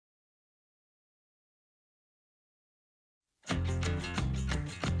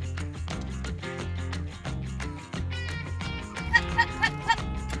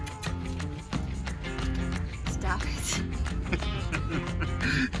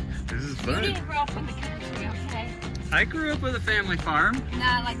This is You fun. didn't grow up in the country, okay? I grew up with a family farm.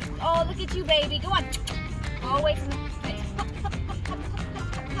 Not like, oh, look at you, baby. Go on. Go away from the face. Hup, hup, hup, hup,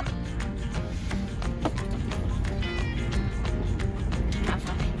 hup, hup, hup. Have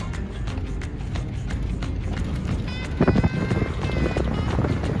fun.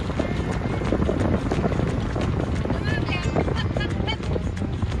 Move, Cal. Hup, hup, hup.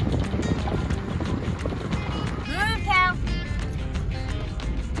 Move, Cal.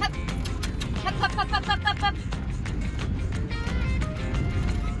 Hup. Hup, hup, hup, hup, hup, hup, hup.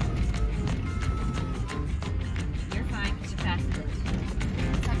 You're fine because you're past it.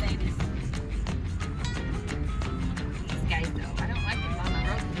 What's up, babies? These guys, though, I don't like them on the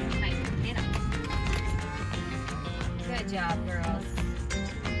road. You might hit them. Good job, girls.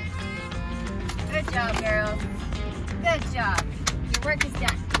 Good job, girls. Good job. Your work is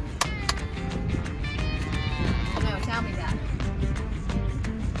done. No, tell me that.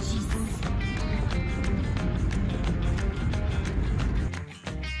 Jesus.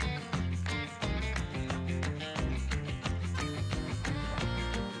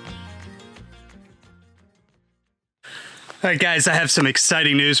 All right, guys, I have some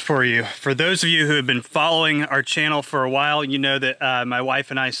exciting news for you. For those of you who have been following our channel for a while, you know that my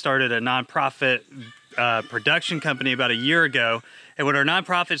wife and I started a nonprofit production company about a year ago. And what our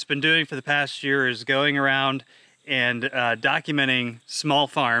nonprofit's been doing for the past year is going around and documenting small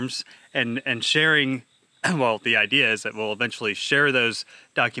farms and sharing, well, the idea is that we'll eventually share those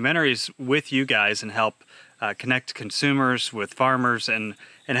documentaries with you guys and help connect consumers with farmers and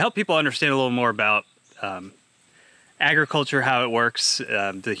help people understand a little more about agriculture, how it works,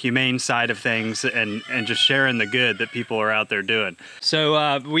 the humane side of things, and just sharing the good that people are out there doing.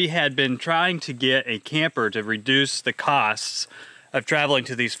 So we had been trying to get a camper to reduce the costs of traveling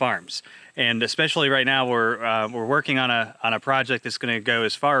to these farms. And especially right now, we're working on a project that's going to go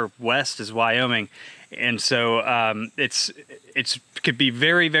as far west as Wyoming, and so it's could be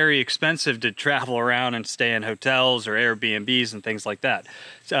very, very expensive to travel around and stay in hotels or Airbnbs and things like that.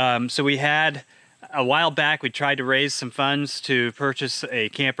 So we had, a while back, we tried to raise some funds to purchase a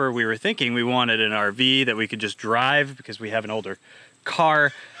camper. We were thinking we wanted an RV that we could just drive because we have an older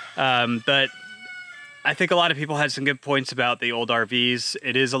car, but I think a lot of people had some good points about the old RVs.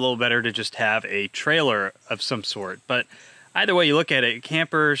 It is a little better to just have a trailer of some sort. But either way you look at it,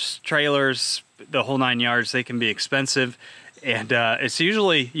 campers, trailers, the whole 9 yards, they can be expensive. And it's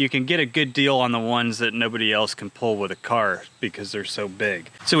usually, you can get a good deal on the ones that nobody else can pull with a car because they're so big.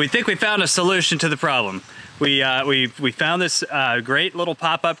 So we think we found a solution to the problem. We found this great little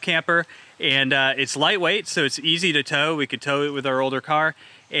pop-up camper, and it's lightweight, so it's easy to tow. We could tow it with our older car,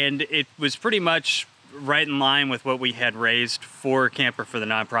 and it was pretty much right in line with what we had raised for a camper for the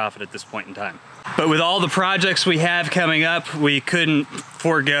nonprofit at this point in time. But with all the projects we have coming up, we couldn't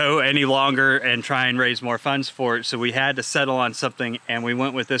forego any longer and try and raise more funds for it, so we had to settle on something, and we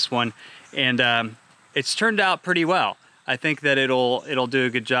went with this one, and it's turned out pretty well. I think that it'll do a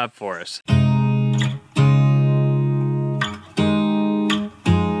good job for us.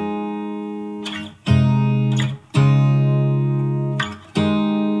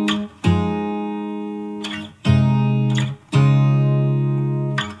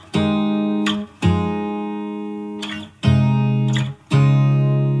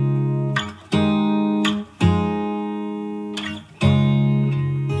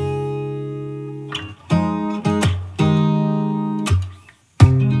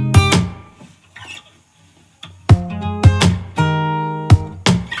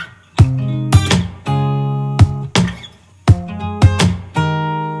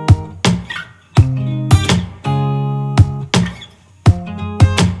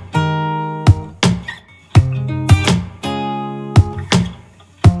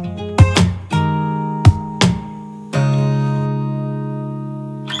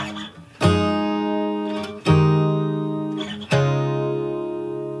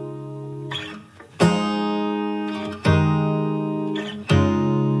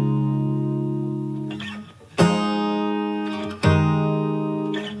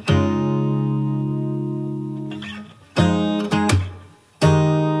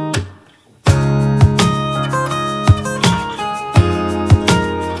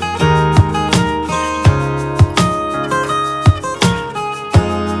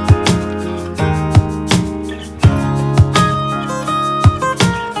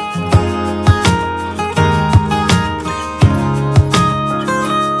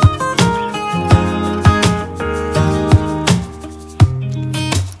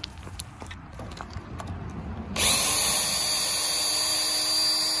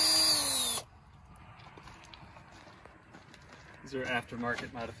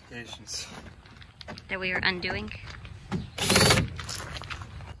 aftermarket modifications. That we are undoing.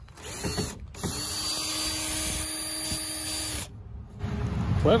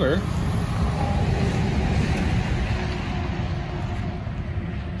 Clever.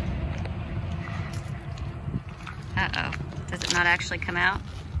 Uh-oh. Does it not actually come out?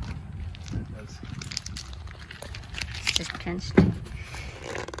 It does. It's just pinched.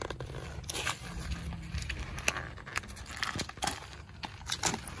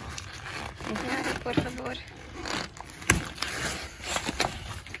 Por favor.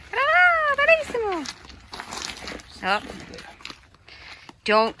 Ah, buenísimo. Oh.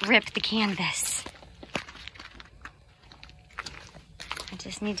 Don't rip the canvas. I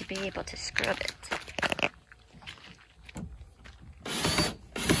just need to be able to scrub it.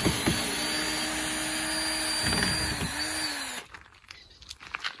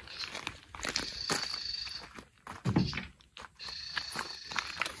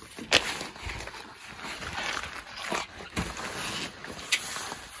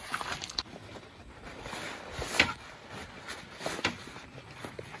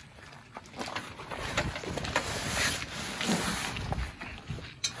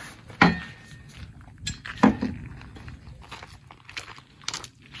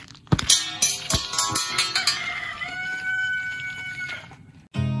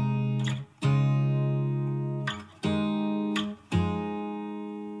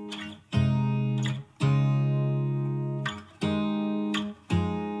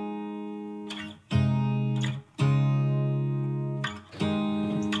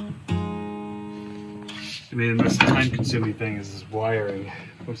 I mean, the most time-consuming thing is this wiring.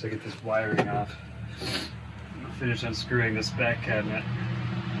 Once I get this wiring off, I'll finish unscrewing this back cabinet.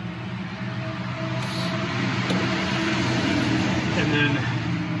 And then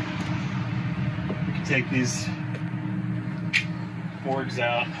we can take these boards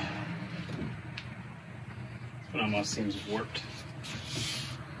out. This one almost seems warped,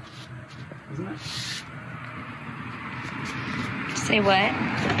 isn't it? Say what?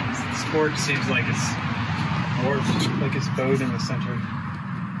 This board seems like it's warped, like it's bowed in the center.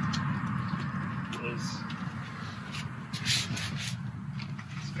 It is.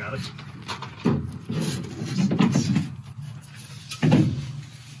 It's got it.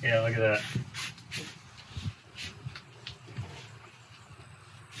 Yeah, look at that.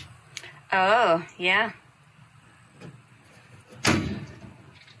 Oh, yeah.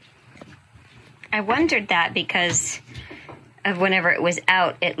 I wondered that because of whenever it was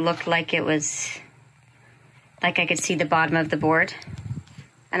out, it looked like it was, like I could see the bottom of the board.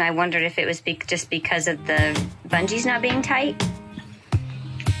 And I wondered if it was just because of the bungees not being tight.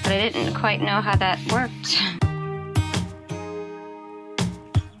 But I didn't quite know how that worked.